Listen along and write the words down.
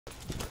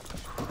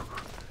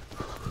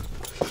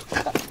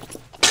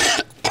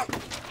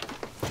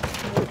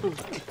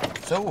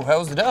So,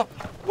 how's the dump?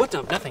 What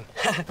dump? Nothing.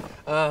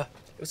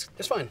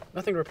 It's fine.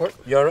 Nothing to report.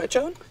 You all right,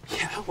 John?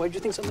 Yeah, why'd you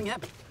think something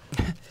happened?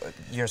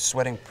 You're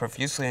sweating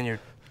profusely and your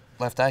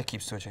left eye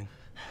keeps twitching.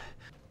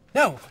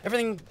 No,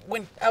 everything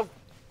went out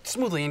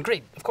smoothly and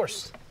great, of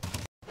course.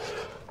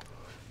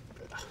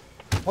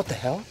 What the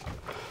hell?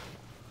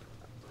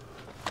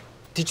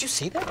 Did you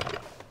see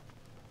that?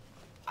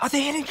 Are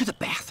they heading to the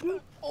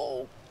bathroom?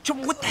 Oh,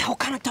 John, what the hell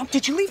kind of dump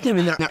did you leave them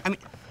in there? I mean,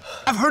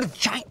 I've heard of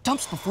giant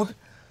dumps before, but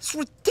it's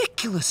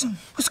ridiculous.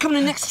 Who's coming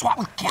in next? SWAT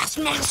with gas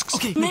masks?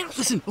 Okay, man,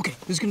 listen. Okay,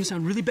 this is gonna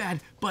sound really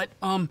bad, but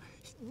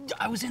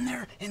I was in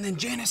there, and then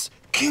Janice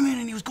came in,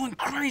 and he was going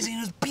crazy, and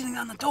he was beating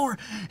on the door,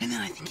 and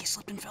then I think he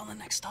slipped and fell in the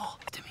next stall.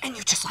 And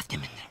you just left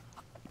him in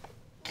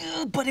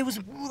there? But it was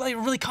like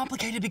really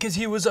complicated because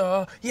he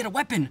had a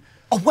weapon.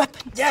 A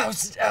weapon? Yeah,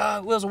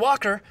 it was a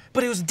walker,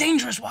 but it was a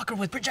dangerous walker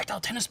with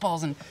projectile tennis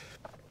balls, and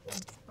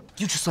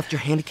You just left your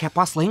handicapped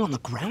boss laying on the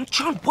ground?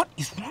 John, what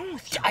is wrong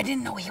with you? I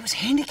didn't know he was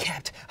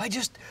handicapped.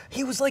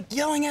 He was like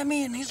yelling at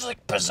me, and he's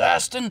like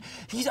possessed, and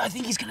I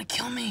think he's gonna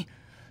kill me.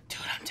 Dude,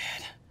 I'm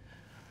dead.